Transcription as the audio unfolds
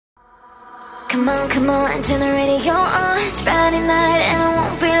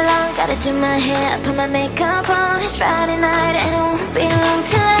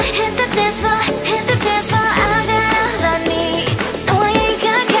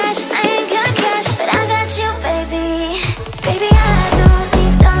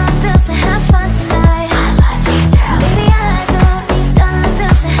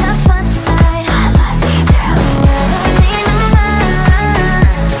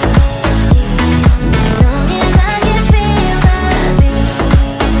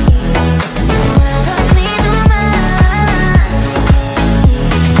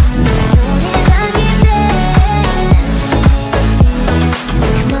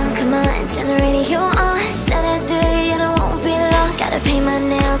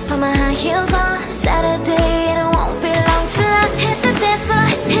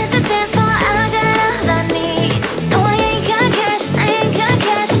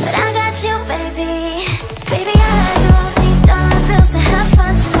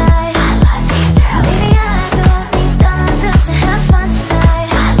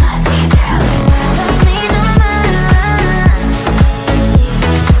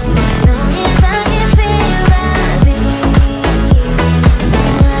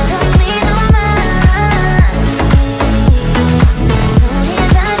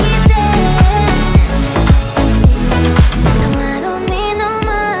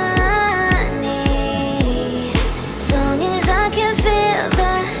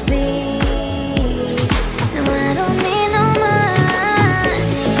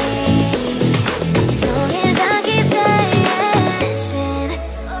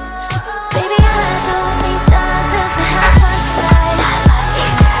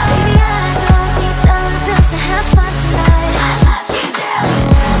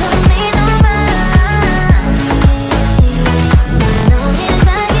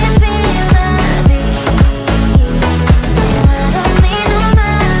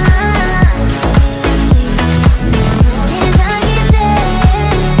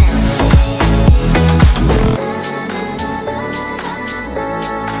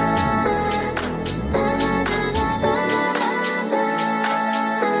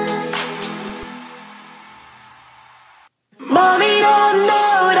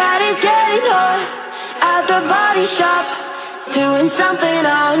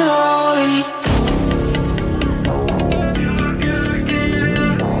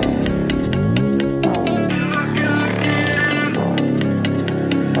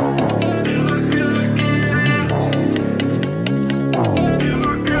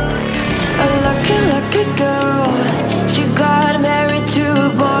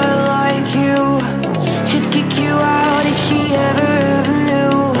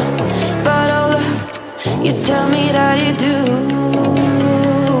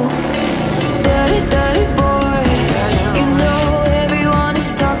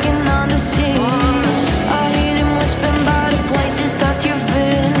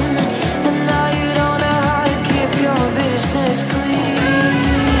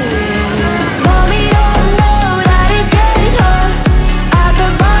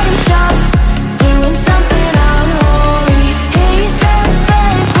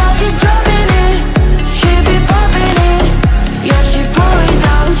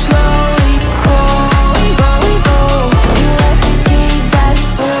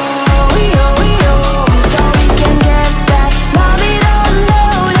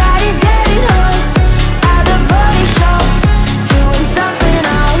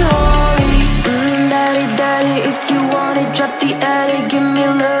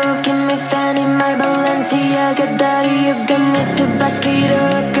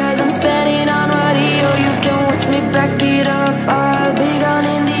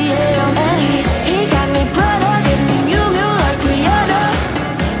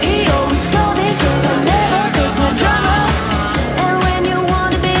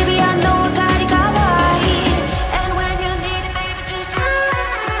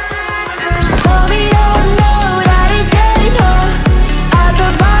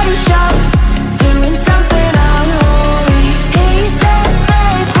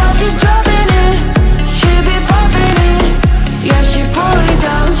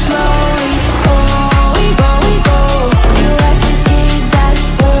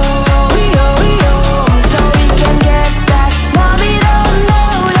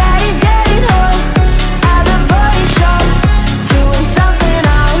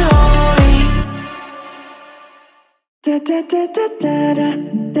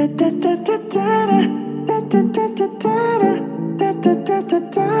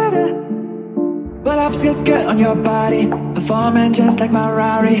But I'm skirt on your body, performing just like my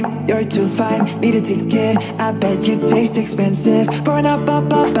Rari. You're too fine, need a ticket. I bet you taste expensive. Pouring up by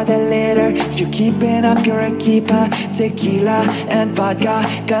the liter. If you're keeping up, you're a keeper. Tequila and vodka,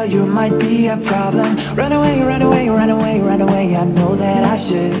 girl, you might be a problem. Run away, run away, run away, run away. I know that I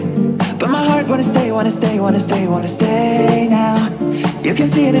should, but my heart wanna stay, wanna stay, wanna stay, wanna stay now. You can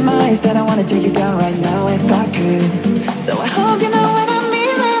see it in my eyes that I wanna take you down right now if I could. So I hope you know what I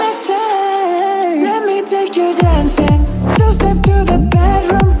mean when I say, let me take you dancing. Two-step to the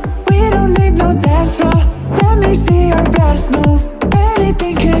bedroom. We don't need no dance floor. Let me see your best move.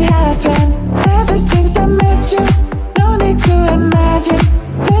 Anything could happen. Ever since I met you, no need to imagine.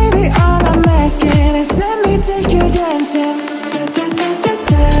 Baby, all I'm asking is let me take you dancing.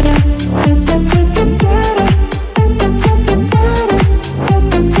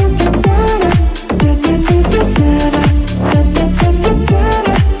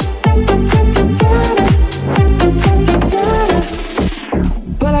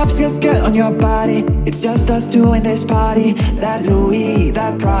 Skirt on your body, it's just us two in this party. That Louis,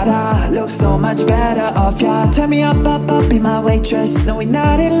 that Prada, looks so much better off ya. Turn me up, be my waitress. No, we're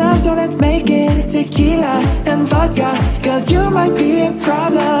not in love, so let's make it. Tequila and vodka, girl, you might be a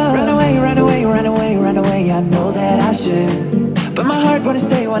problem. Run away, run away, run away, run away. I know that I should, but my heart wanna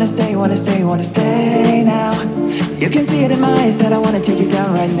stay, wanna stay, wanna stay, wanna stay now. You can see it in my eyes that I wanna take you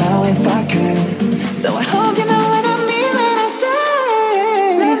down right now if I could. So I hope you know what I mean when I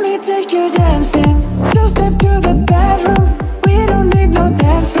say, let me take you dancing. Two-step to the bedroom. We don't need no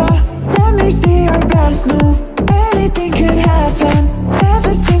dance floor. Let me see your best move. Anything could happen.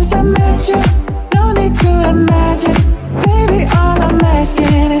 Ever since I met you, no need to imagine. Baby, all I'm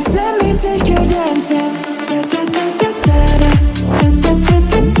asking is let me take you dancing.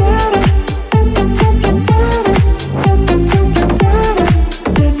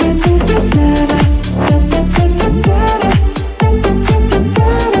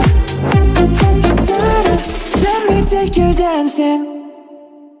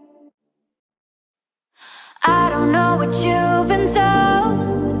 I don't know what you've been told,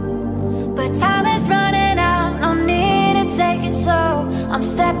 but time is running out, no need to take it slow. I'm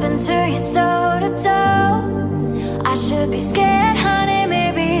stepping to you toe to toe. I should be scared, honey,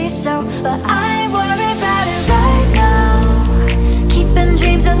 maybe so, but I ain't worried about it right now. Keeping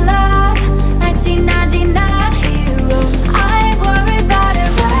dreams alive, 1999 heroes. I ain't worried about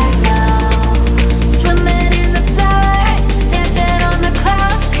it right now. Swimming in the flowers, dancing on the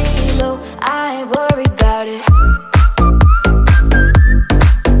clouds below. I ain't worried about it.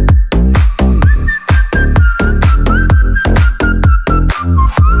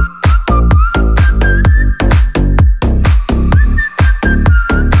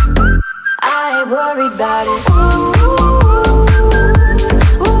 Worried about it.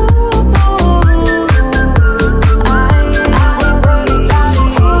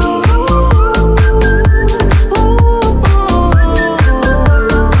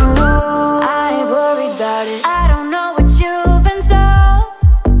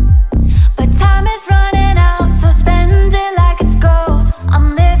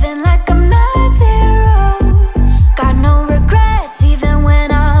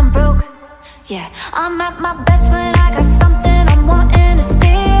 I'm at my best when I got something I'm wanting to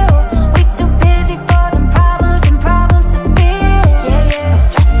steal. Way too busy for them problems and problems to feel. Yeah, yeah. No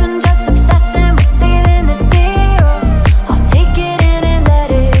stressing, just obsessing with sealing the deal. I'll take it in and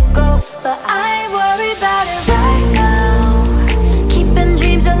let it go, but I ain't worried about it right now. Keeping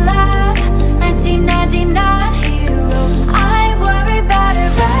dreams alive, 1999 heroes. I ain't worried about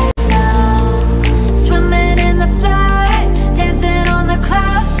it right now. Swimming in the floods, dancing on the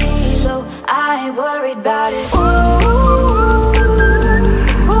clouds below. I ain't worried about it.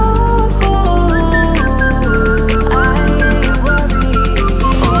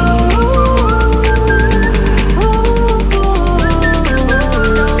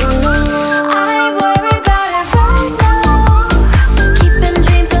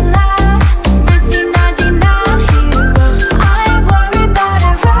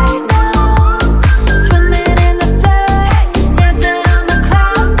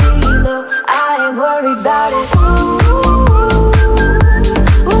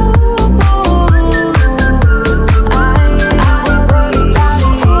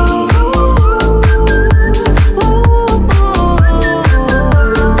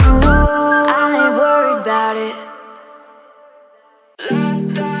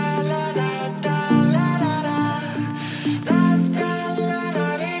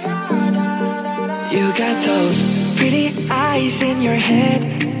 You got those pretty eyes in your head,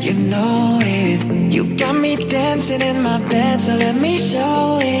 you know it. You got me dancing in my bed, so let me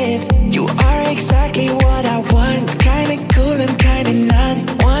show it. You are exactly what I want. Kinda cool and kinda not.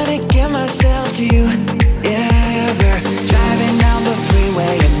 Wanna give myself to you. Yeah, we're driving down the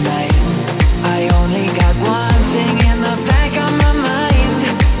freeway at night. I only got one thing in the back of my mind.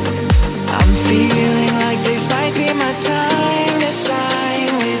 I'm feeling like this might be my time to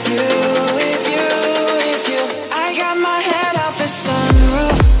shine with you, with you, with you. I got my head out the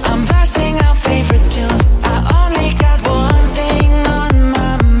sunroof. I'm blasting out favorite tunes. I only got one thing on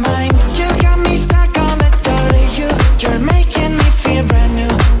my mind. You got me stuck on the thought of you. You're making me feel brand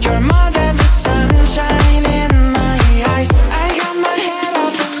new. You're more than the sunshine in my eyes. I got my head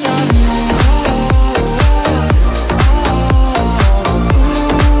out the sunroof.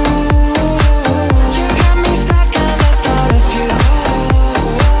 You got me stuck on the thought of you.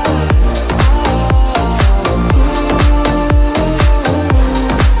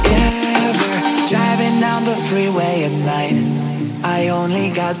 Yeah, we're driving down the freeway at night. I only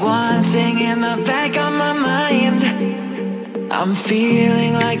got one thing in the back of my mind. I'm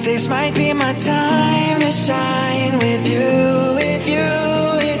feeling like this might be my time to shine with you, with you,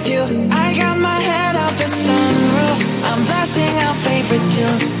 with you. I got my head out the sunroof. I'm blasting out favorite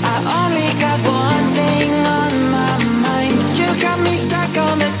tunes. I only got one thing on my mind. You got me stuck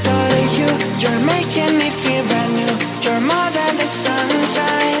on the thought of you. You're making me feel brand new. You're more than the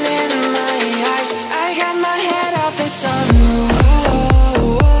sunshine in my eyes. I got my head out the sunroof.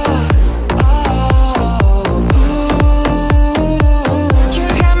 You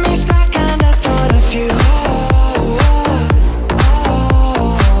got me stuck on the thought of you.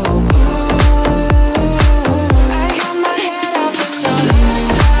 I got my head out the sunroof.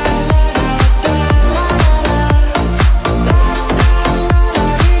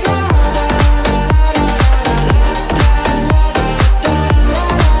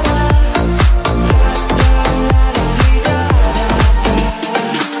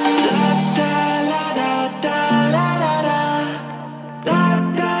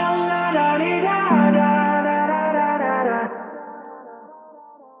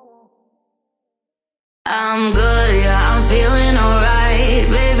 I'm good, yeah, I'm feeling alright.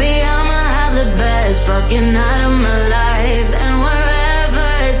 Baby, I'ma have the best fucking night of my life. And wherever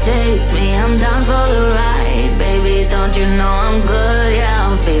it takes me, I'm down for the ride. Baby, don't you know I'm good, yeah,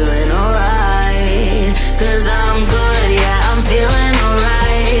 I'm feeling alright. Cause I'm good, yeah, I'm feeling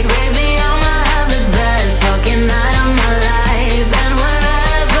alright. Baby, I'ma have the best fucking night of my life. And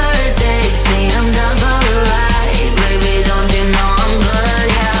wherever it takes me, I'm down for the ride. Baby, don't you know I'm good,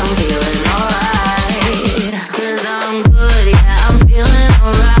 yeah, I'm feeling alright. Cause I'm good, yeah, I'm feeling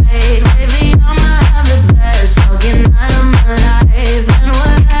alright. Baby, I'ma have the best fucking night of my life. And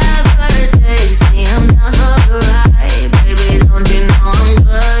whatever it takes me, I'm down for the ride. Baby, don't you know I'm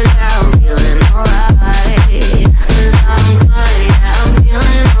good, yeah, I'm feeling alright. Cause I'm good, yeah, I'm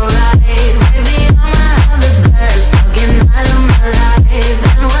feeling alright. Baby, I'ma have the best fucking night of my life.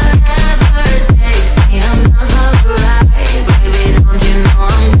 And whatever it takes me, I'm down for the ride. Baby, don't you know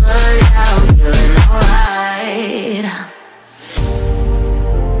I'm good, yeah, I'm feeling alright.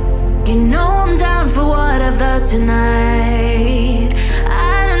 You know I'm down for whatever tonight.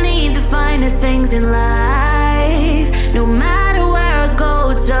 I don't need the finer things in life. No matter where I go,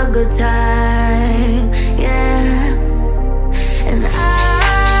 it's a good time, yeah. And I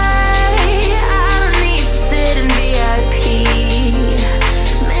don't need to sit in VIP.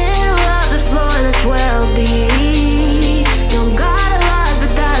 Middle of the floor, that's where I'll be. Don't got a lot,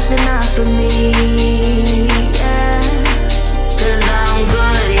 but that's enough for me, yeah. Cause I'm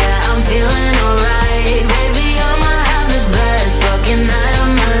good, yeah, I'm feeling alright. Baby, I'ma have the best fucking night of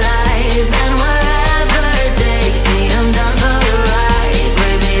my life. And wherever it takes me, I'm down for the ride.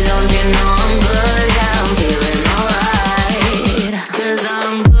 Baby, don't you know I'm good, yeah, I'm feeling alright. Cause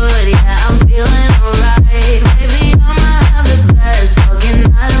I'm good, yeah, I'm feeling alright. Baby, I'ma have the best fucking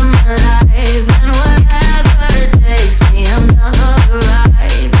night of my life. And wherever it takes me, I'm down for the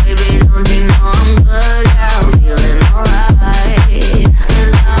ride. Baby, don't you know I'm good, yeah, I'm feeling alright.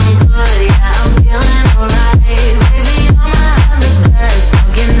 Cause I'm good, yeah, I'm feeling alright. Baby, I'ma have the best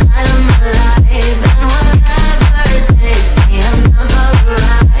fucking night of my life. And whatever it takes me, I'm down for the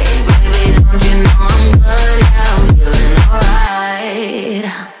ride. Baby, don't you know I'm good, yeah, I'm feeling alright.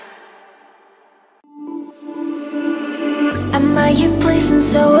 I'm at your place and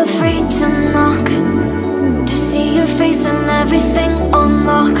so afraid to knock, to see your face and everything on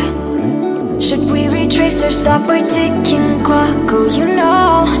lock. Should we retrace or stop our ticking clock? Oh, you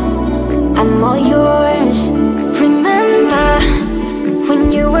know I'm all yours. Remember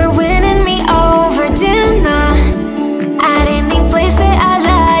when you were winning me over dinner at any place that I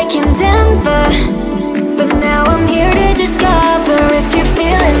like in Denver. But now I'm here to discover if you're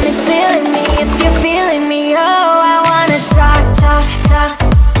feeling me,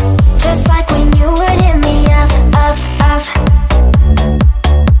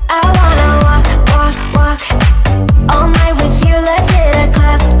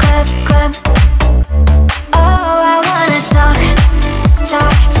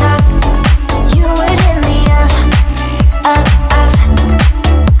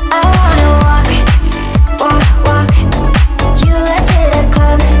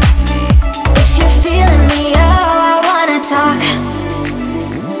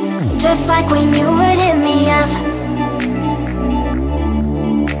 Just like when you would hit me up.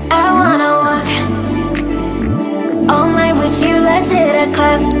 I wanna walk all night with you, let's hit a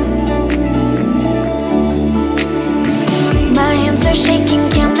club. My hands are shaking,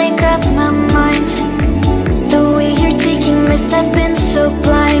 can't make up my mind. The way you're taking this, I've been so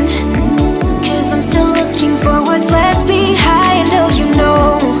blind. Cause I'm still looking for what's left behind. Oh, you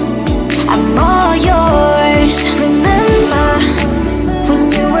know, I'm all yours. Remember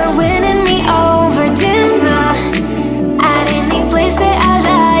when you were winning me over dinner at any place that I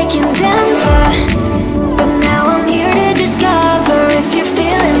like in Denver. But now I'm here to discover if you're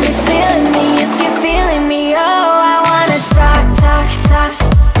feeling me, if you're feeling me. Oh, I wanna talk, talk, talk.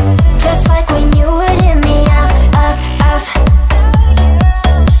 Just like when you would hit me up, up, up.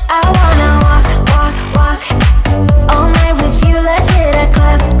 I wanna walk, walk, walk all night with you, let's hit a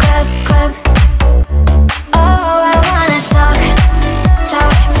club, club, club. Oh, I wanna talk,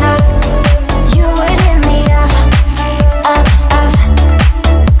 talk, talk. You would hit me up, up, up.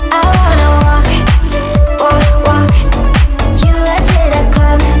 I wanna walk, walk, walk you, let's hit a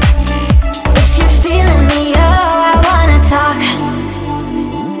club. If you're feeling me, oh, I wanna talk.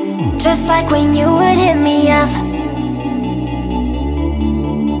 Just like when you would hit me up.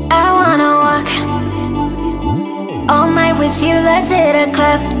 I wanna walk all night with you, let's hit a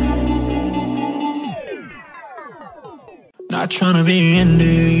club. Not tryna be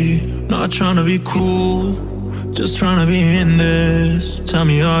indie, not tryna be cool, just tryna be in this. Tell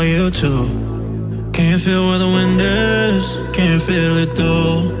me, are you too? Can you feel where the wind is? Can you feel it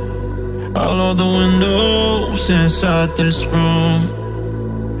though? All of the windows inside this room.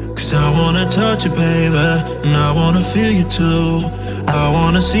 Cause I wanna touch you, baby, and I wanna feel you too. I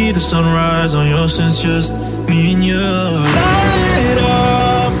wanna see the sunrise on your sense, just me and you. Light it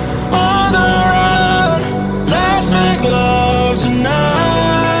up on the run. Let's make love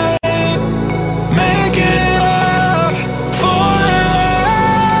tonight. Make it up for the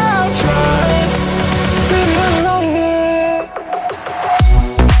love, right? Baby, I'm right here.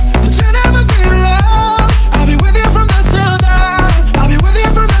 But you'll never be alone. I'll be with you from dusk till dawn. I'll be with you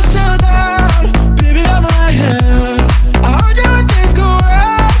from dusk till dawn. Baby, I'm right here. I heard you when things go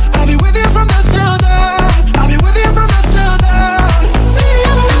wrong. I'll be with you from dusk till dawn. I'll be with you from dusk till dawn. Baby,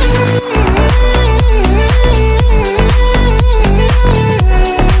 I'm right here.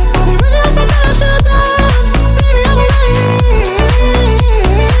 I'll be with you from dusk till dawn. Baby, I'm right here.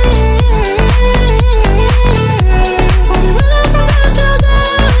 I'll be with you from dusk till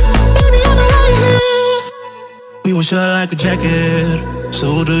dawn. Baby, I'm right here. We were shot like a jacket,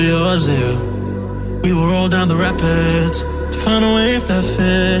 so do yours, yeah. We will roll down the rapids to find a wave that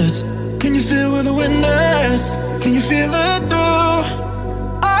fits. Can you feel where the wind is? Can you feel it through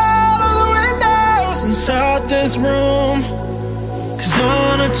all of the windows inside this room? Cause I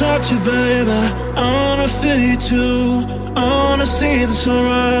wanna touch you, baby, I wanna feel you too. I wanna see the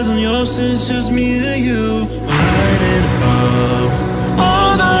sunrise on your sense, just me and you. Light it up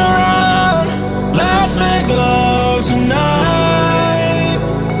on the run. Let's make love tonight.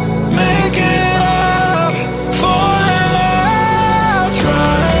 Make it up for the love,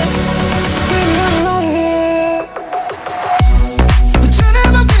 right? Baby, I'm right here. But you'll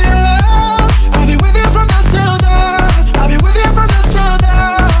never be alone. I'll be with you from dusk till dawn. I'll be with you from dusk till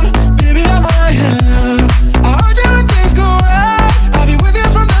dawn. Baby, I'm right here. I heard you when things go wrong. I'll be with you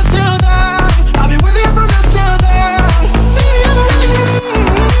from dusk till dawn. I'll be with you from dusk till dawn. Baby, I'm right here.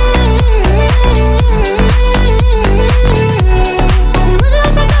 I'll be with you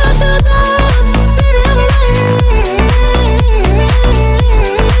from dusk till dawn. Baby, I'm right here.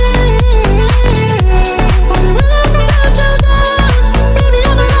 I'll be with you from dusk till dawn. Baby,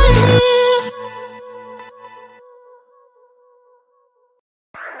 I'm right here.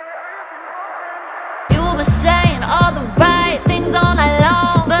 You were saying all the right things all night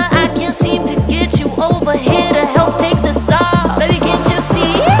long, but I can't seem to get you over here to help take this off. Baby, can't you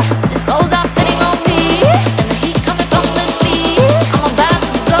see? This clothes are fitting on me, and the heat coming from this beat. I'm about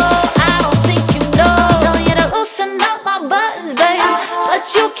to go, I don't think you know. Telling you to loosen up my buttons, babe, but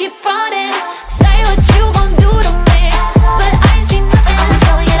you keep fronting. Say what you gon' do to me, but I see nothing.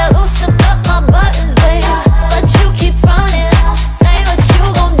 Telling you to loosen up my buttons, babe, but you keep fronting. Say what you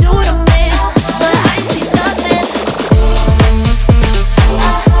gon' do to me, but I see nothing.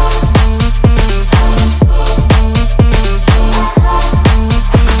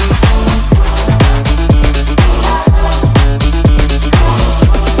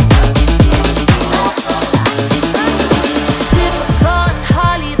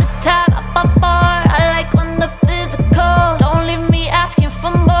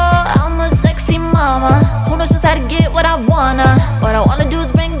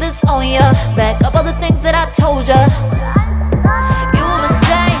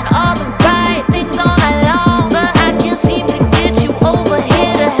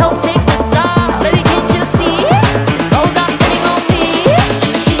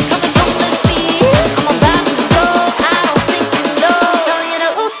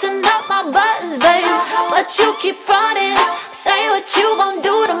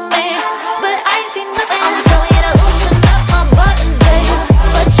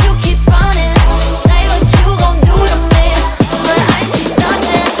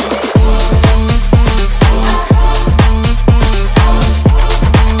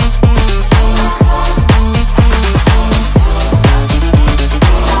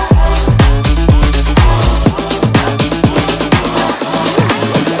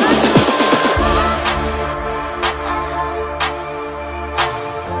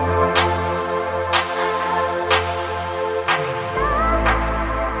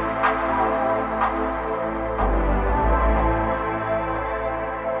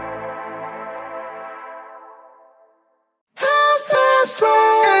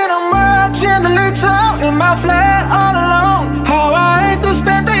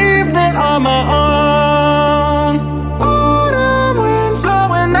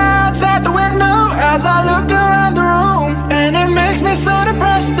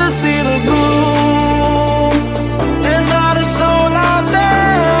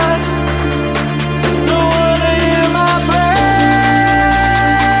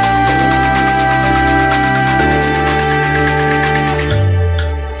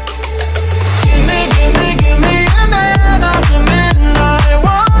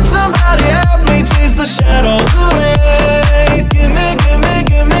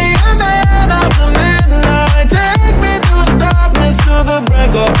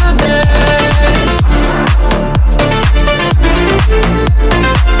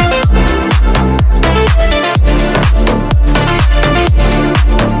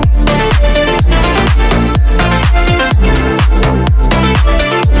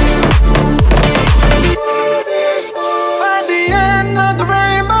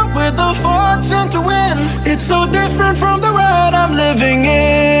 so different from the world I'm living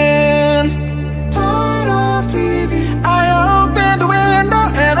in. Tired of TV, I open the window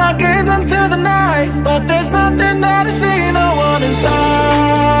and I gaze into the night, but there's nothing that I see, no one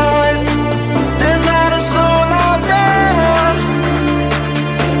inside. There's not a soul out there,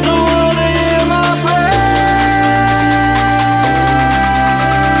 no one to hear my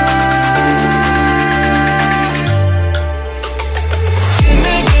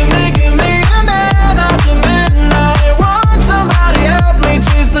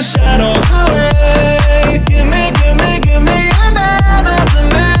the shadows away. Give me a man after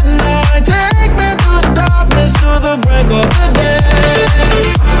midnight. Take me through the darkness to the break of the day.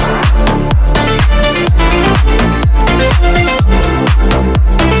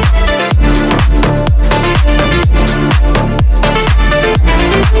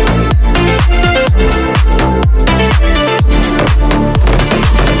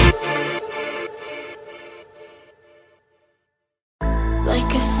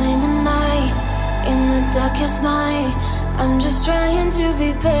 Like a flaming light in the darkest night, I'm just trying to be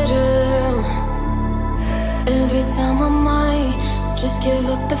better. Every time I might just give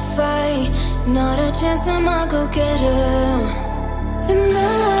up the fight, not a chance I'm a go-getter. And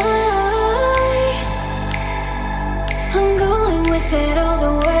I'm going with it all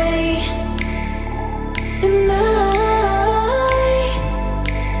the way. And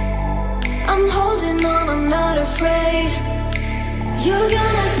I'm holding on, I'm not afraid. You're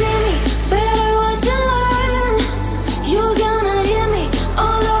gonna see me, better what to learn. You're gonna hear me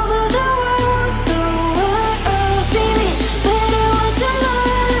all over the world. See me, better what to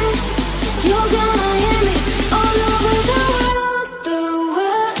learn. You're gonna hear me all over the world.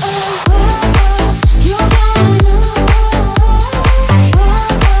 You're gonna know.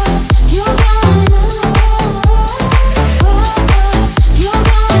 You're gonna know. You're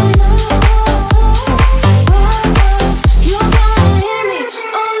gonna know. You're gonna hear me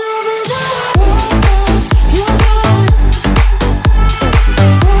all over the world. You're gonna.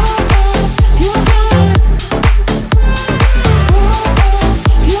 You're gonna.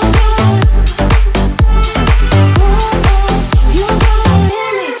 You're gonna. You're gonna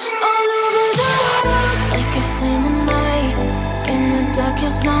hear me all over the world. Like a flaming light in the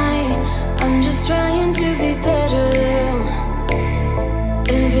darkest night, I'm just trying to be better.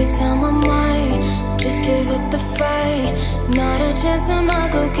 Every time I might just give up the fight, not a chance I'm a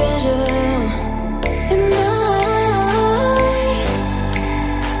go-getter. And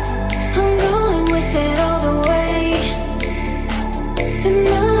I'm going with it all the way. And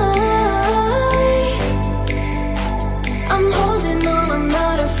I'm holding on, I'm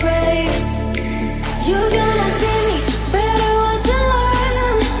not afraid. You're gonna see me, better what to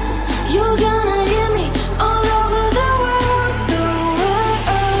learn. You're gonna hear me all over the world.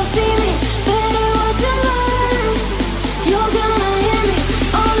 See me, better what to learn. You're gonna hear me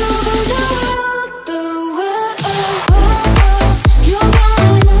all over the world. You're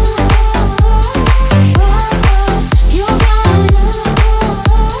gonna know. You're gonna know.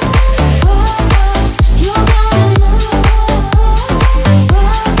 You're gonna know.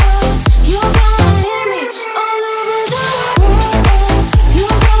 You're gonna hear me all over the world.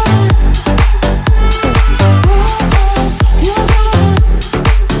 You're gonna. You're gonna.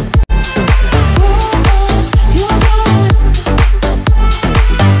 You're gonna.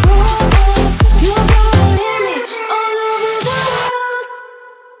 You're gonna hear me all over the world.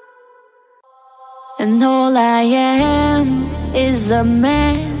 And all I am is a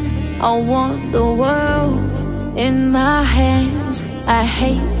man. I want the world in my hands. I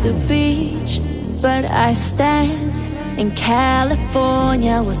hate the beach, but I stand in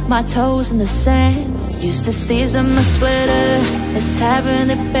California with my toes in the sand. Used to season my sweater, let's have an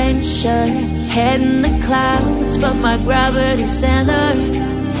adventure. Head in the clouds, but my gravity center.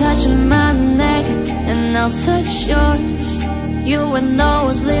 Touching my neck, and I'll touch yours. You and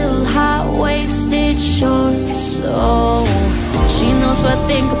those little high-waisted shorts. Oh, she knows what I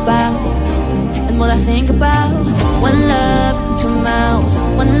think about, and what I think about. One love, 2 mouths.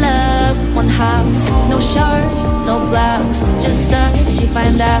 One love, one house. No shirt, no blouse, just us, you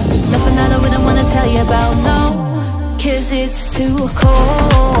find out. Nothing that I wouldn't wanna tell you about, no. 'Cause it's too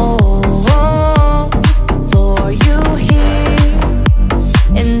cold for you here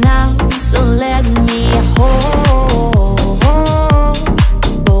and now. So let me hold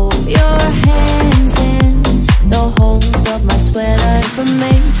both your hands in the holes of my sweater. For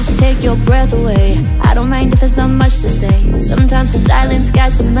me, just take your breath away. I don't mind if there's not much to say. Sometimes the silence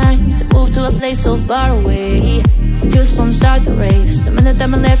guides the mind to move to a place so far away. Goosebumps start to race the minute that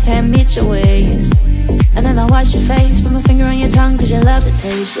my left hand meets your waist. And then I watch your face, put my finger on your tongue 'cause you love the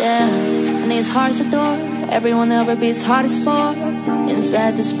taste, yeah. And these hearts adore Everyone ever beats hard as fuck.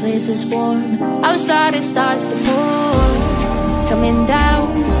 Inside this place is warm. Outside it starts to pour. Coming down.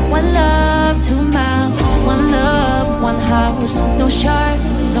 One love, two mouths. One love, one house. No shirt,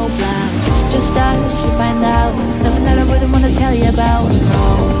 no blouse. Just us, you find out. Nothing that I wouldn't wanna tell you about. No,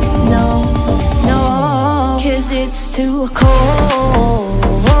 no, no. 'Cause it's too cold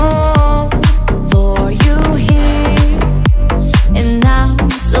for you here and now.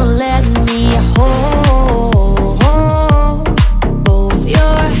 So let me hold both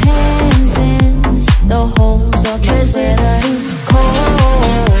your hands in the holes of my sweater. 'Cause it's too cold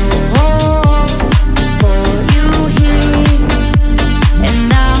for you here and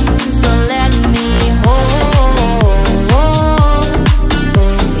now. So let me hold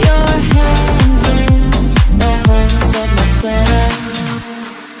both your hands in the holes of my sweater.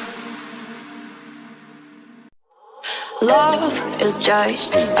 Love is just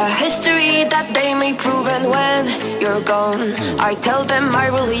a history that they may prove, and when you're gone, I tell them my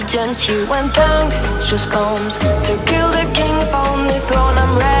religion's you. When punk just comes to kill the king upon the throne,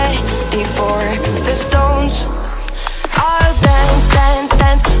 I'm ready for the stones. I'll dance, dance,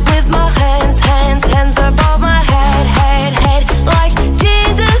 dance with my hands, hands, hands above my head, head, head. Like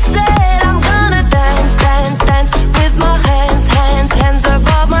Jesus said, I'm gonna dance, dance, dance with my hands, hands, hands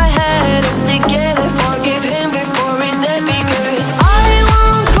above my head. And stick together, forgive him before he's dead, because I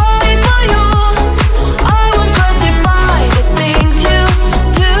won't cry for you. I won't crucify the things you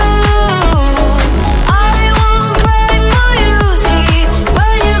do. I won't cry for you. See,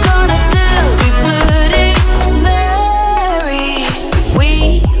 where you gonna still be bleeding, Mary. We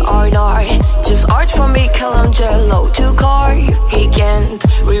are not just art from Michelangelo to carve. He can't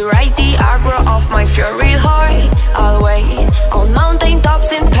rewrite the aggro of my fury heart. I'll wait on mountain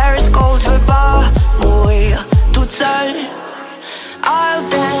tops in Paris, cold pas mourir toute seule. I'll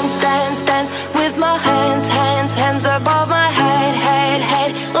dance, dance, dance with my hands, hands, hands above my head, head,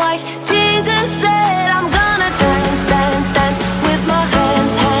 head. Like Jesus said, I'm gonna dance, dance, dance with my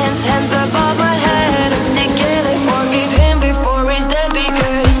hands, hands, hands above my head. And stick together, forgive him before he's dead,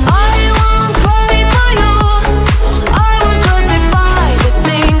 because I won't cry for you. I won't crucify the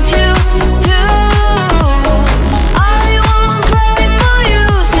things you do. I won't cry for you.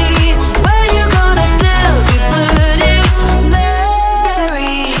 See, where you gonna still be bleeding,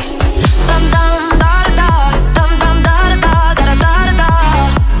 Mary. Dum dum da da da, dum dum da da da da da da da.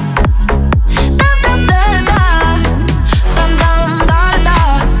 Dum dum da da, dum dum da da,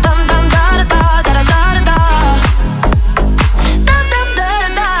 dum dum da da da da da da. Dum dum da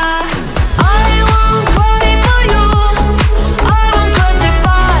da. I won't cry for you. I won't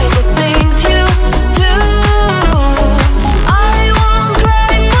crucify the things you do. I won't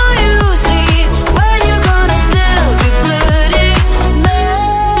cry for you. See, where you gonna still be bleeding,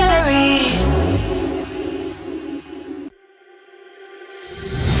 Mary.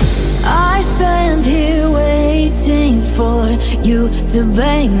 I stand here waiting for you to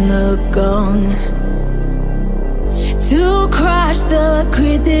bang the gong, to crush the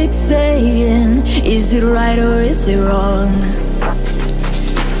critics saying, is it right or is it wrong?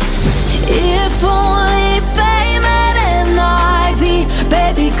 If only fame had an ivy,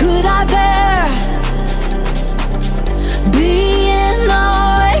 baby, could I bear being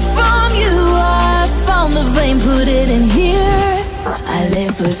away from you? I found the vein, put it in here. I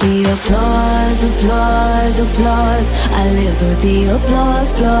live for the applause, applause, applause. I live for the applause,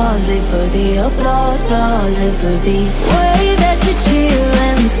 applause. Live for the applause, applause. Live for the way that you cheer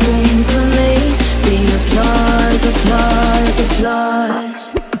and scream for me. The applause, applause, applause.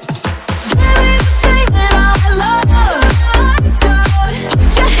 Give me the thing that I love.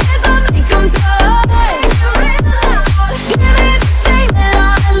 Put your hands up, make them touch. Give me the thing that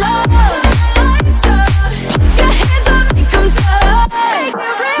I love. Put your hands up, make them touch.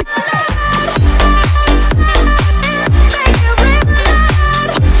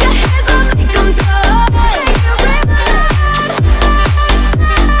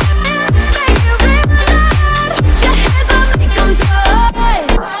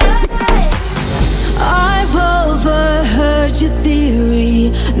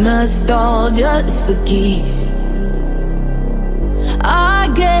 Nostalgia's for geese. I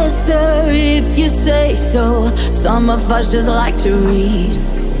guess, sir, if you say so. Some of us just like to read.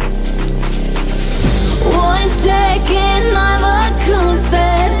 1 second I'm a coon's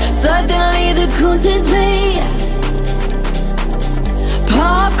fan, suddenly the coons is me.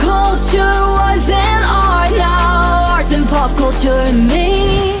 Pop culture was an art, now art's and pop culture and me.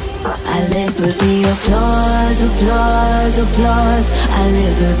 I live for the applause, applause, applause. I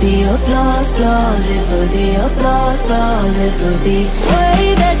live for the applause, applause. Live for the applause, applause. Live for the way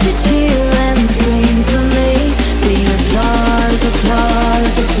that you cheer and scream for me.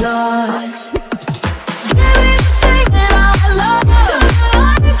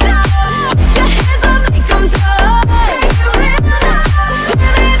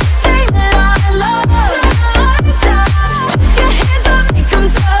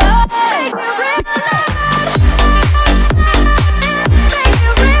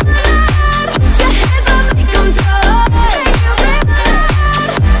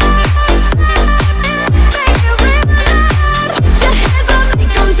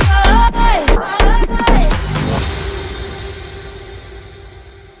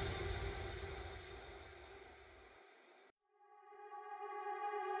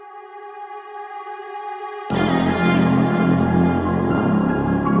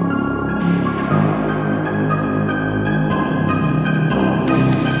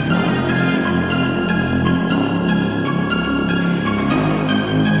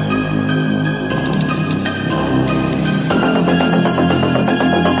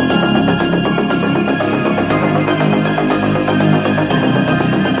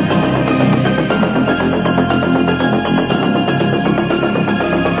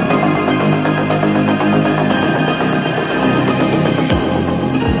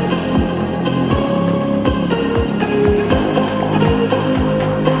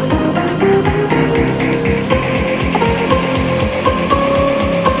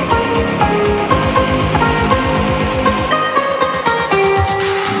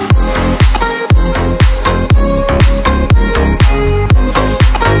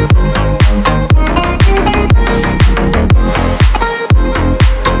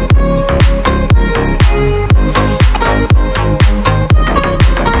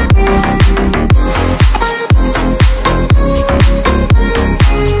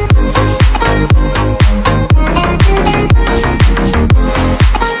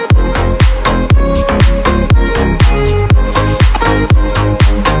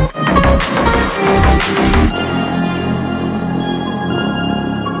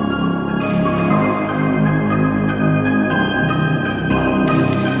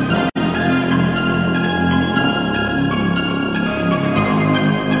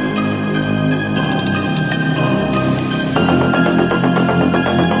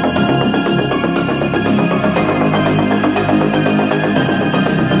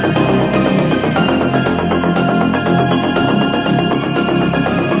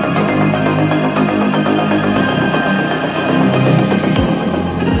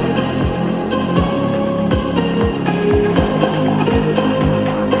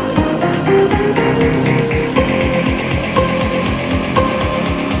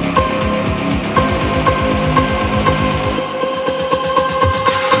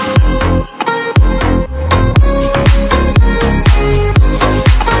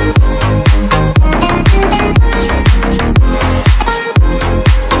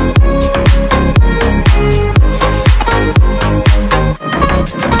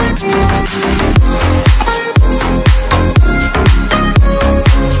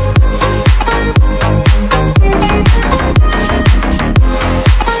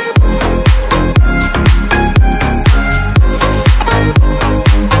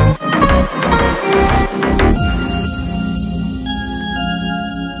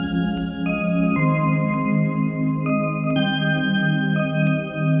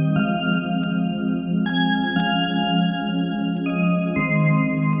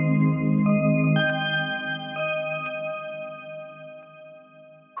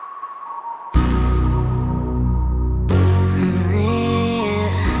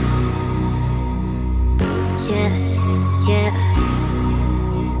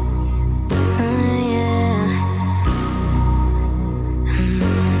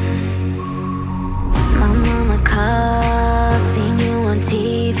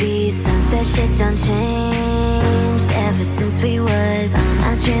 shit done changed ever since we was on.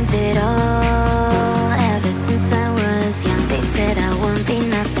 I dreamt it all ever since I was young. They said I wouldn't be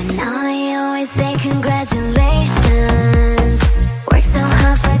nothing. Now they always say congratulations. Worked so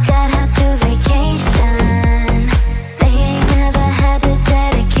hard, forgot how to vacation. They ain't never had the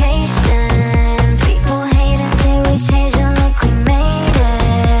dedication. People hate and say we changed and look, we made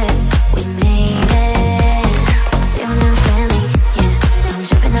it. We made it. Living in family, yeah. Now I'm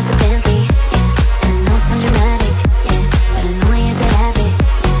jumping out the Bentley, yeah. And I know it sounds dramatic, yeah. But I know I had to have it,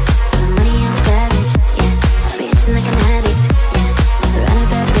 yeah. For the money I'm savage, yeah. I be itching like an addict, yeah. I'm surrounded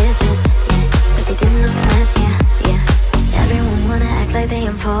by bitches, yeah. But they didn't know me last year, yeah. Everyone wanna act like they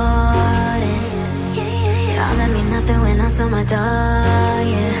important, yeah. All that mean nothing when I saw my dog,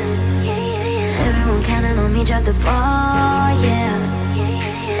 yeah. Everyone counting on me, drop the ball, yeah.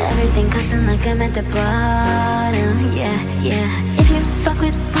 Everything costing like I'm at the bottom, yeah, yeah. If you fuck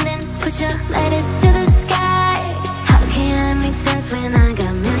with me, then put your lighters to the sky. How can I make sense when I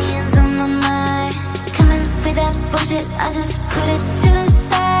got millions on my mind? Coming with that bullshit, I just put it to the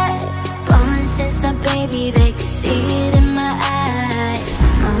side. Ballin' since I'm baby, they could see it in my eyes.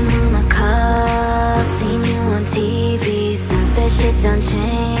 My mama called, seen you on TV. Sunset shit done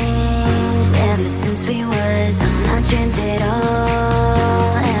changed ever since we was on. I dreamt it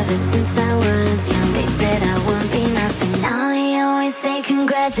all ever since I was young. They said I wouldn't be nothing. Now they always say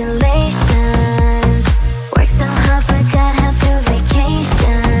congratulations. Worked so hard, forgot how to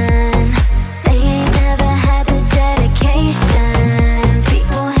vacation. They ain't never had the dedication.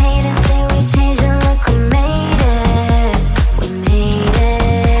 People hate and say we changed and look, we made it. We made it.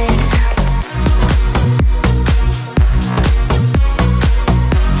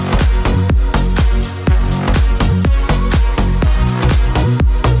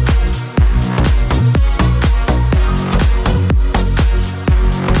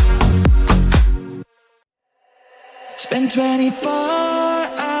 Spend 24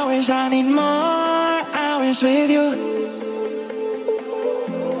 hours, I need more hours with you.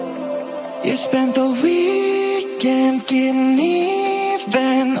 You spent the weekend getting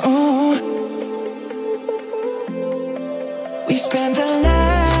even, oh. We spent the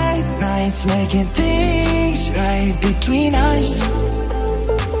late nights making things right between us.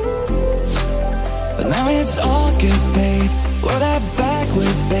 But now it's all good, babe. Roll that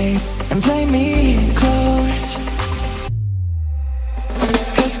backward, babe, and play me close.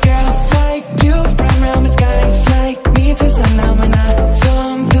 Cause girls like you run around with guys like me till sundown. When I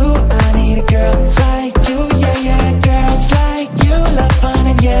come through, I need a girl like you, yeah, yeah. Girls like you love fun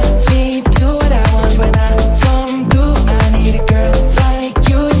and yeah, me do what I want. When I come through, I need a girl like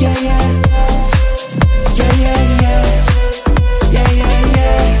you, yeah, yeah. Yeah, yeah, yeah. Yeah, yeah,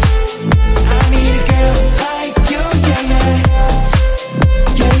 yeah. I need a girl like you, yeah, yeah.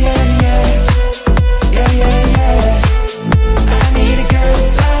 Yeah, yeah, yeah. Yeah, yeah, yeah. I need a girl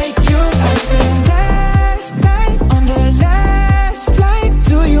like you. I spent last night on the last flight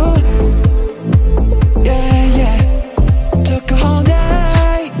to you. Yeah, yeah. Took a whole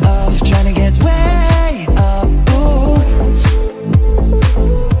day off trying to get way up, ooh.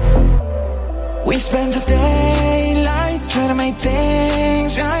 We spent the daylight trying to make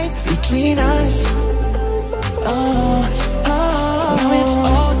things right between us. Oh, oh. Now it's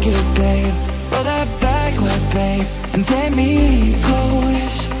all good, babe. Roll that backward, babe, and play me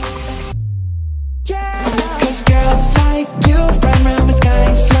close. Yeah. Cause girls like you run around with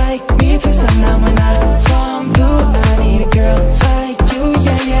guys like me till sundown. When I come through, I need a girl like you,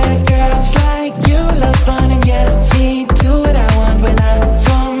 yeah, yeah. Girls like you love fun and yeah, me do what I want. When I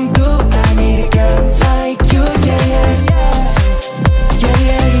come through, I need a girl like you, yeah, yeah. Yeah,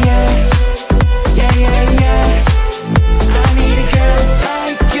 yeah, yeah. Yeah, yeah, yeah. I need a girl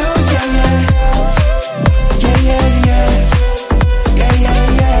like you, yeah, yeah. Yeah, yeah, yeah. Yeah, yeah,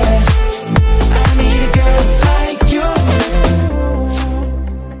 yeah. I need a girl like you.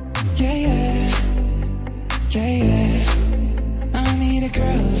 Yeah, yeah. Yeah, yeah. I need a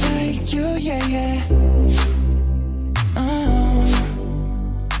girl like you, yeah, yeah. Oh,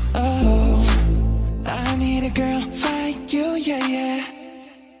 oh. I need a girl like you, yeah, yeah.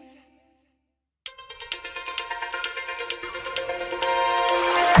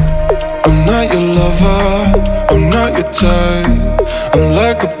 I'm not your lover, I'm not your type. I'm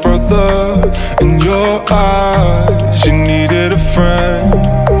like a brother in your eyes. You needed a friend,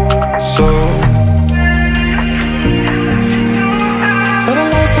 so but I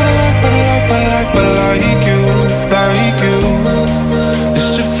like you, like you.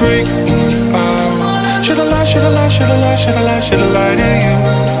 It's a freak in your eyes. Should've lied, should've lied, should've lied, should've lied, should've lied to you,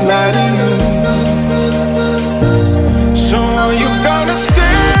 lied to you. So are you gonna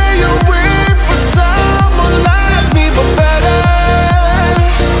stay away?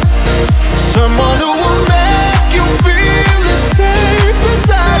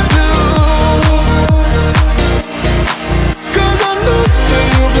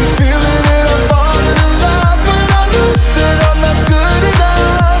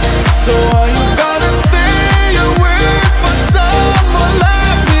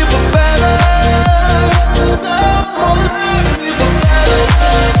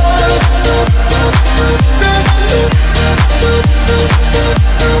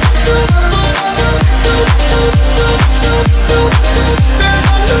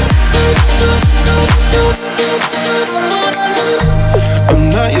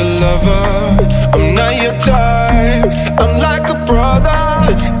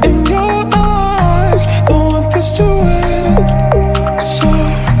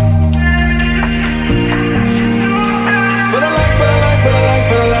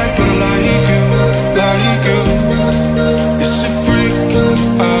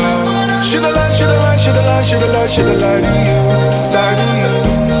 should've lied to you, lied to you.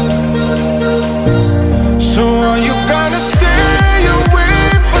 So are you gonna stay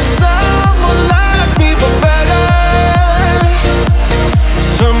away for someone like me but better?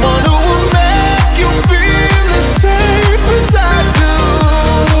 Someone who will make you feel as safe as I do.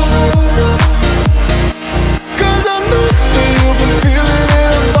 Cause I know that you've been feeling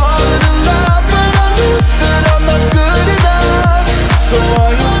it and falling in love, but I know that I'm not good enough. So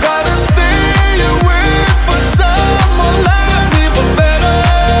are you gonna stay away for someone like me but better?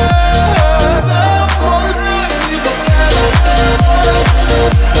 Someone like me but better.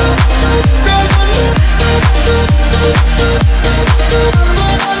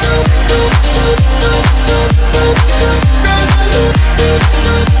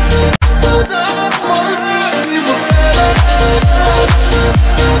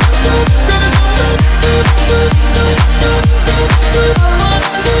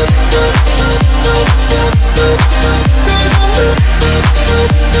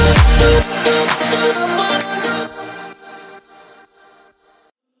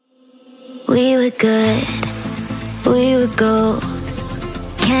 We were good, we were gold,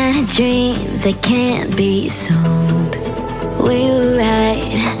 kind of dream that can't be sold. We were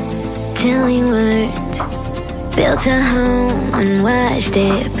right till we weren't, built a home and watched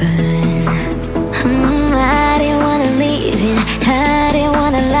it burn. I didn't wanna leave you, I didn't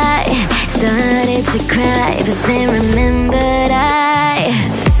wanna lie. Started to cry, but then remembered I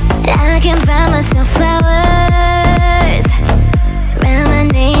can buy myself flowers, write my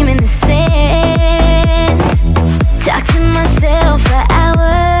name in the sand, talk to myself for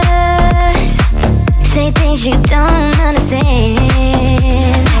hours, say things you don't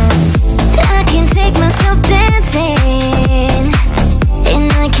understand. I can take myself dancing,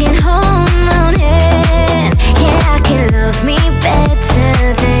 and I can hold my own hand. Yeah, I can love me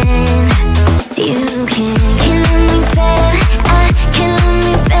better than you can. Can love me better, I can love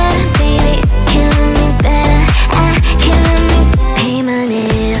me better, baby. Can love me better, I can love me better. Paint my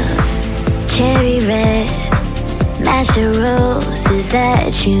nails cherry red, match the roses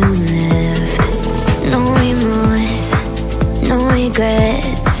that you left. No remorse, no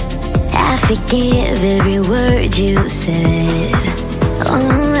regrets, I forgive every word you said.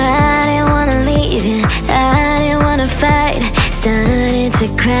 Oh, I didn't wanna leave you, I didn't wanna fight. Started to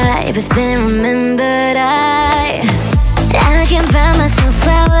cry, but then remembered I can buy myself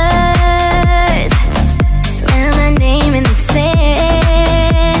flowers, write my name in the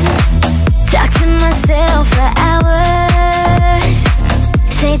sand, talk to myself for hours,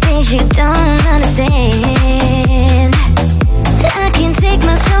 say things you don't understand. I can take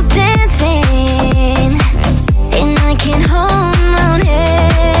myself dancing, and I can hold my own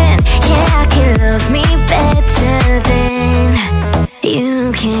hand. Yeah, I can love me better than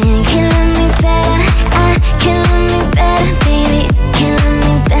you can. Can love me better, I can love me better, baby. Can love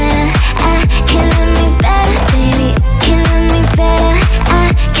me better, I can love me better, baby. Can love me better, I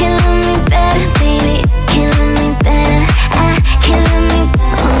can love me better, baby. Can love me better, I can love me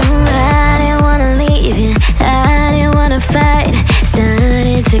better. Oh, I didn't wanna leave you, I didn't wanna fight.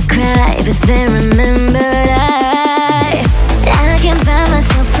 Started to cry, but then remembered I can buy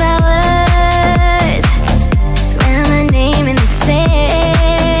myself flowers, write my name in the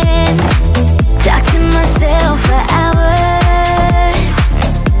sand, talk to myself for hours,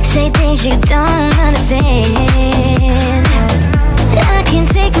 say things you don't understand. I can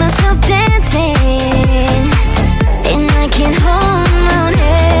take myself dancing, and I can hold my own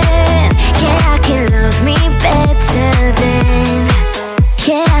hand. Yeah, I can love me better than,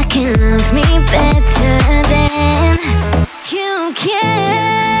 yeah, I can love me better than you can.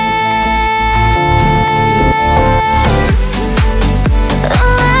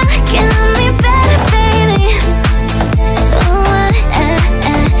 Oh, I can love me better, baby. Oh, I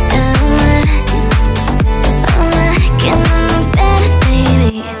can love me better,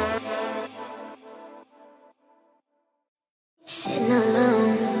 baby. Sitting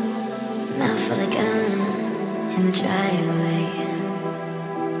alone, mouth full of gum in the driveway.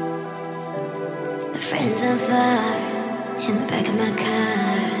 My friends are far in the back of my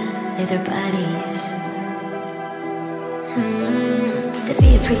car, lay their bodies. They'll be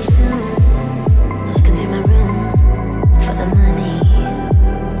here pretty soon, looking through my room for the money.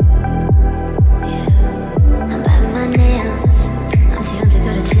 Yeah, I'm biting my nails, I'm too young to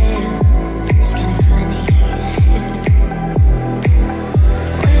go to jail. It's kinda funny.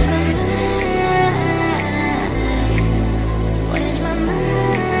 Where's my mind? Where's my mind?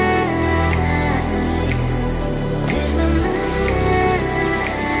 Where's my mind?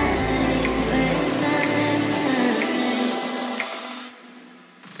 Where's my mind?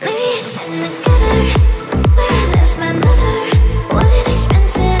 Maybe it's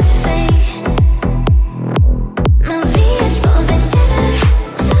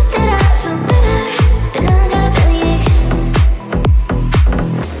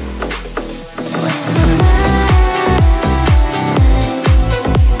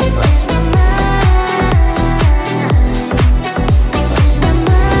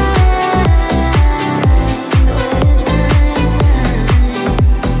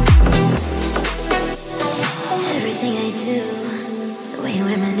you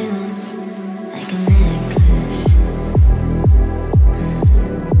wear my news like a necklace.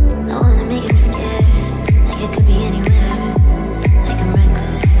 I wanna make him scared, like it could be anywhere, like I'm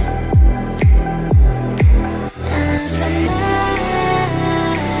reckless. I lost my mind,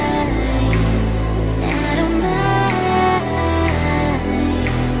 out of mind.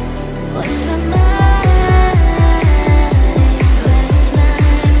 Where's my mind? Where's my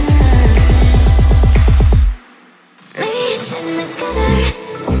mind? Maybe it's in the gutter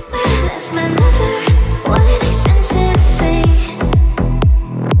where I left my lover. What an expensive thing.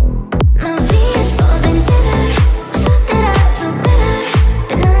 My V is for vendetta, so that I feel better,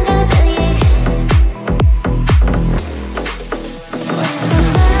 but now I got a bellyache. Where's my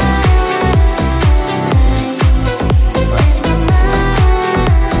mind? Where's my mind?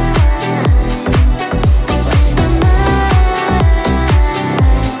 Where's my mind?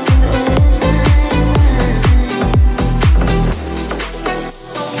 Where's my mind?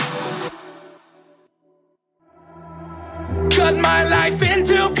 Cut my life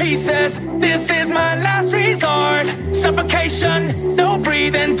into pieces. This is my last resort. Suffocation, no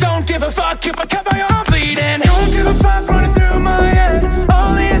breathing. Don't give a fuck if I cover your bleeding. Don't give a fuck running through my head.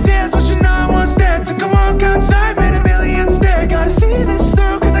 All these years wishing I was dead. Took a walk outside, made a million stare. Gotta see this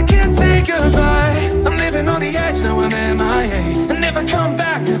through cause I can't say goodbye. I'm living on the edge, now I'm MIA. And if I come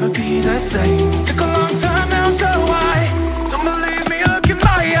back, never be the same. Took a long time, now I'm so high. Don't believe me, look in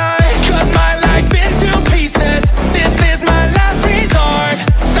my eye. Cut my life into pieces. This is my last resort.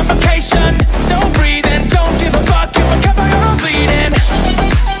 Suffocation, no breathing. Don't give a fuck if I cover your bleeding.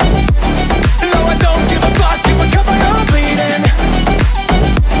 No, I don't give a fuck if I cover your bleeding.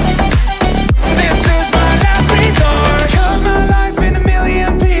 This is my last resort. Cut my life in a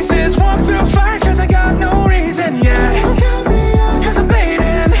million pieces. Walk through fire cause I got no reason yet. Cause I'm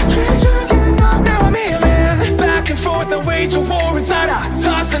bleeding. Now I'm healing. Back and forth I wage a war inside. I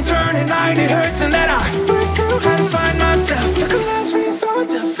toss and turn at night, it hurts and then I break through how to find myself. Took a last resort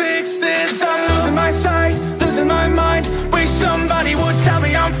to fix this. I'm losing my sight, losing my mind. Wish somebody would tell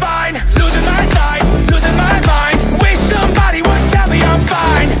me I'm fine. Losing my sight, losing my mind. Wish somebody would tell me I'm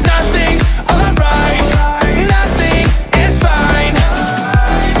fine. Nothing's alright, nothing is fine.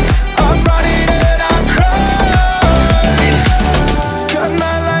 I'm running and I'm crying. Cut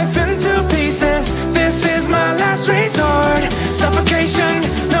my life into pieces. This is my last resort. Suffocation,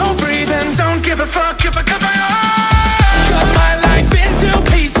 no breathing. Don't give a fuck if I cover your heart. Cut my life into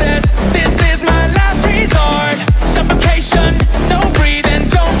pieces. This is my last resort. Suffocation, no breathing.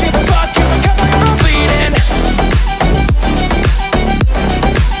 Don't give a fuck if I cover your bleeding.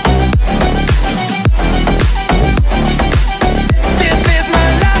 This is my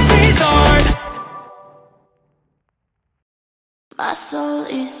last resort. My soul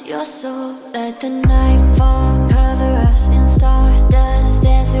is your soul. Let the night fall, cover us in stardust.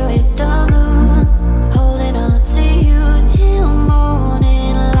 Dance with the moon, holding on to you till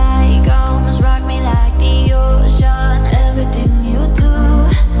morning light comes. Rock me like the ocean. Everything you do,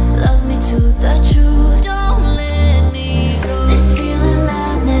 love me to the truth. Don't let me go. This feeling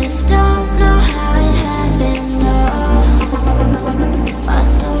madness, don't know how it happened. No, my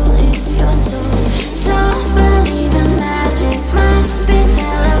soul is your soul. Don't believe in magic, must be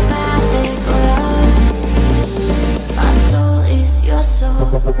telepathic love. My soul is your soul.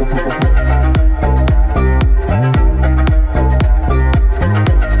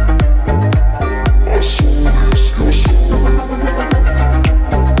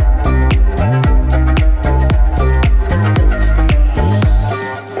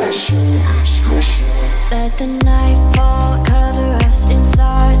 Let the night fall, cover us in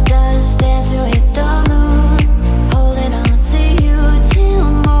stardust. Dance with the moon, holding on to you till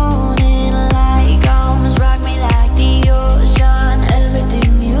morning light comes. Rock me like the ocean.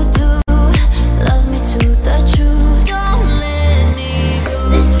 Everything you do, love me to the truth. Don't let me go.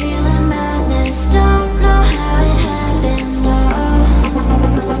 This feeling madness, don't know how it happened. No,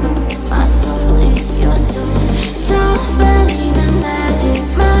 my soul is your soul. Don't believe in magic,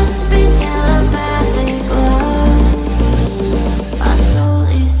 must be telepathic love.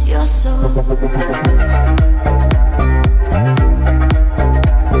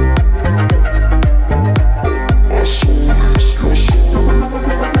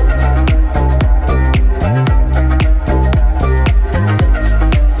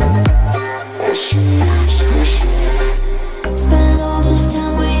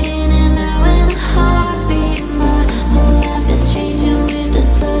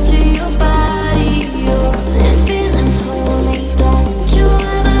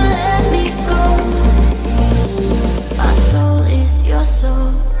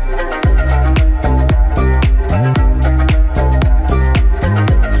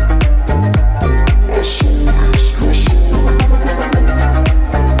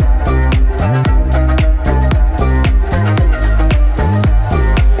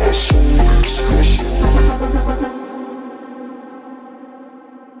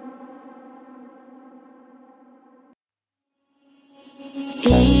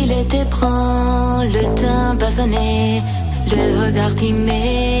 Il était prend le teint basonné, le regard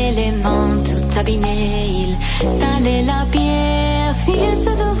timé, les mains tout abîmées. Il talait la pierre, fils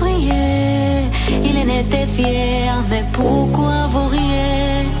d'ouvrier. Il en était fier, mais pourquoi vous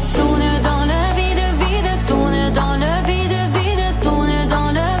riez? Tourne dans le vide, vide, tourne dans le vide, vide, tourne dans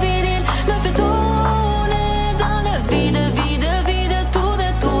le vide. Il me fait tourner dans le vide, vide, vide, tourne,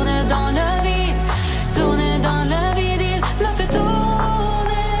 tourne dans le vide, tourne dans le vide. Il me fait tourner.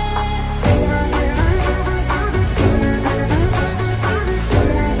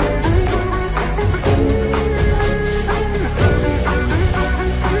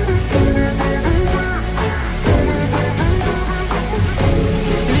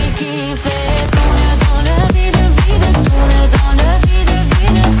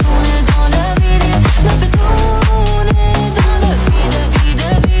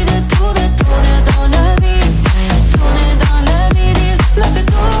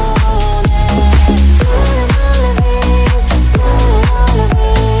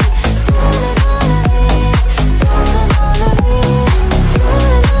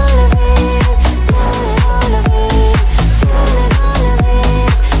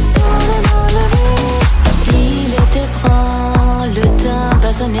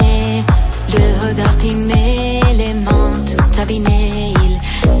 Le regard timé, les mains tout abîmées. Il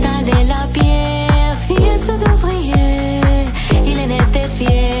talait la pierre, fils d'ouvrier. Il en était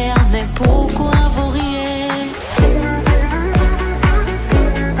fier, mais pourquoi vous riez?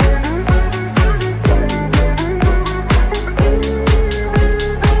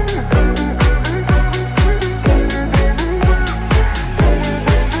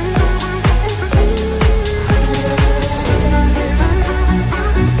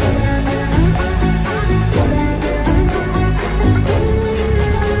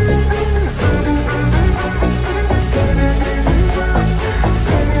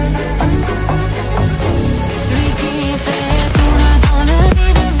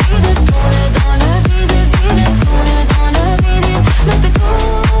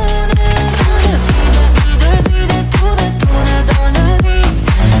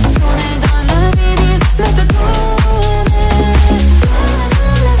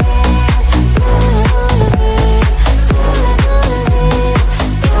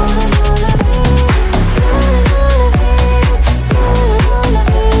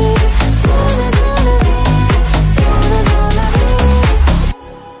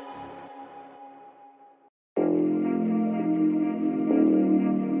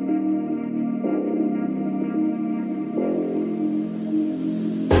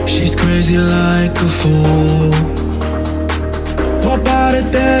 She's crazy like a fool. What about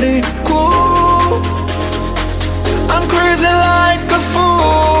it, daddy? Cool. I'm crazy like a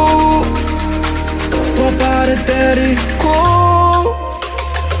fool. What about it, daddy? Cool.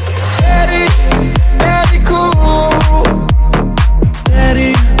 Daddy, daddy cool.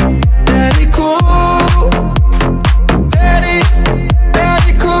 Daddy, daddy cool. Daddy,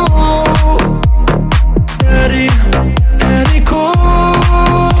 daddy cool. Daddy, daddy cool.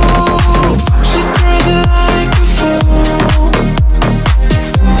 She's crazy like a fool.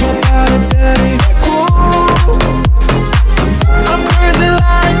 What about it, daddy? Cool. I'm crazy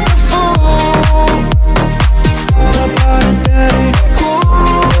like a fool. What about it, daddy?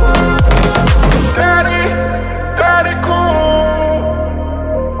 Cool. Daddy, daddy cool.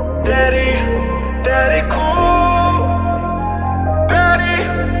 Daddy, daddy cool. Daddy,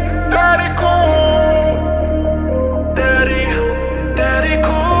 daddy cool. Daddy, daddy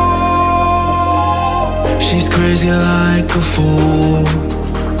cool. She's crazy like a fool.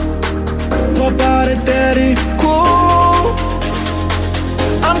 What about it, daddy? Cool.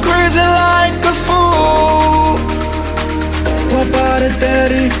 I'm crazy like a fool. What about it,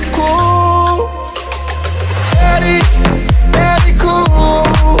 daddy? Cool. Daddy, daddy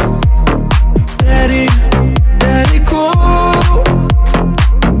cool. Daddy, daddy cool.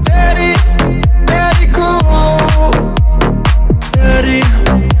 Daddy, daddy cool. Daddy,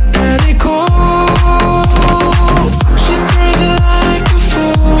 daddy cool. She's crazy like a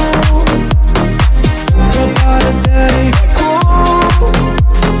fool. What about it, daddy? Cool.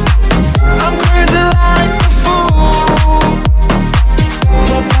 I'm crazy like a fool.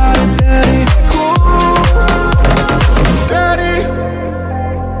 What about it, daddy? Cool. Daddy,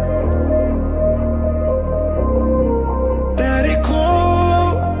 daddy cool.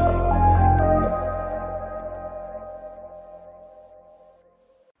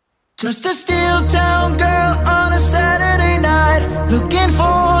 Just a steel town girl on a Saturday night, looking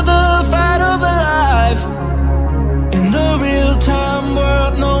for the fight of her life. In the real time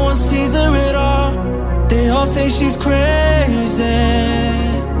world, no one sees her at all. They all say she's crazy.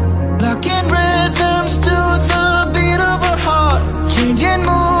 bringing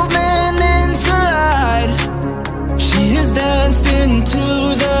movement into light. She has danced into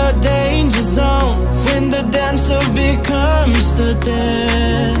the danger zone when the dancer becomes the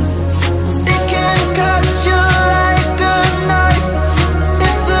dance. It can cut you like a knife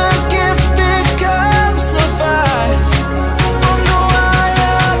if the gift becomes a fight. On the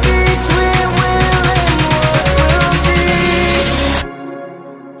wire between will and what will be.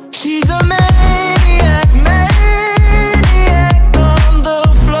 She's a maniac, maniac on the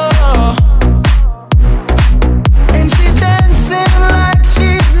floor, and she's dancing like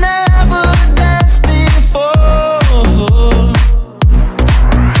she's never danced before.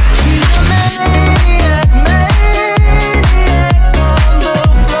 She's a maniac, maniac on the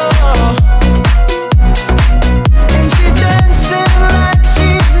floor, and she's dancing like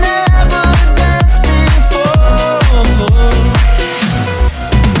she's never danced before.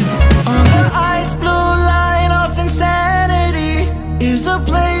 On the ice blue line of insanity is a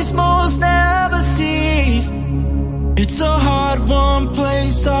place most never see. It's a hard, warm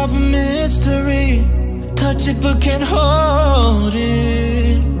place of mystery. Touch it but can't hold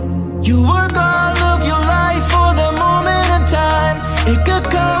it. You work all of your life for the moment in time. It could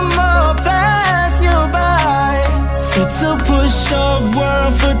come up, pass you by. It's a push-up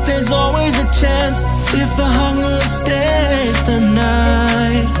world, but there's always a chance if the hunger stays the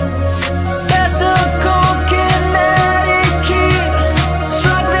night. There's a cold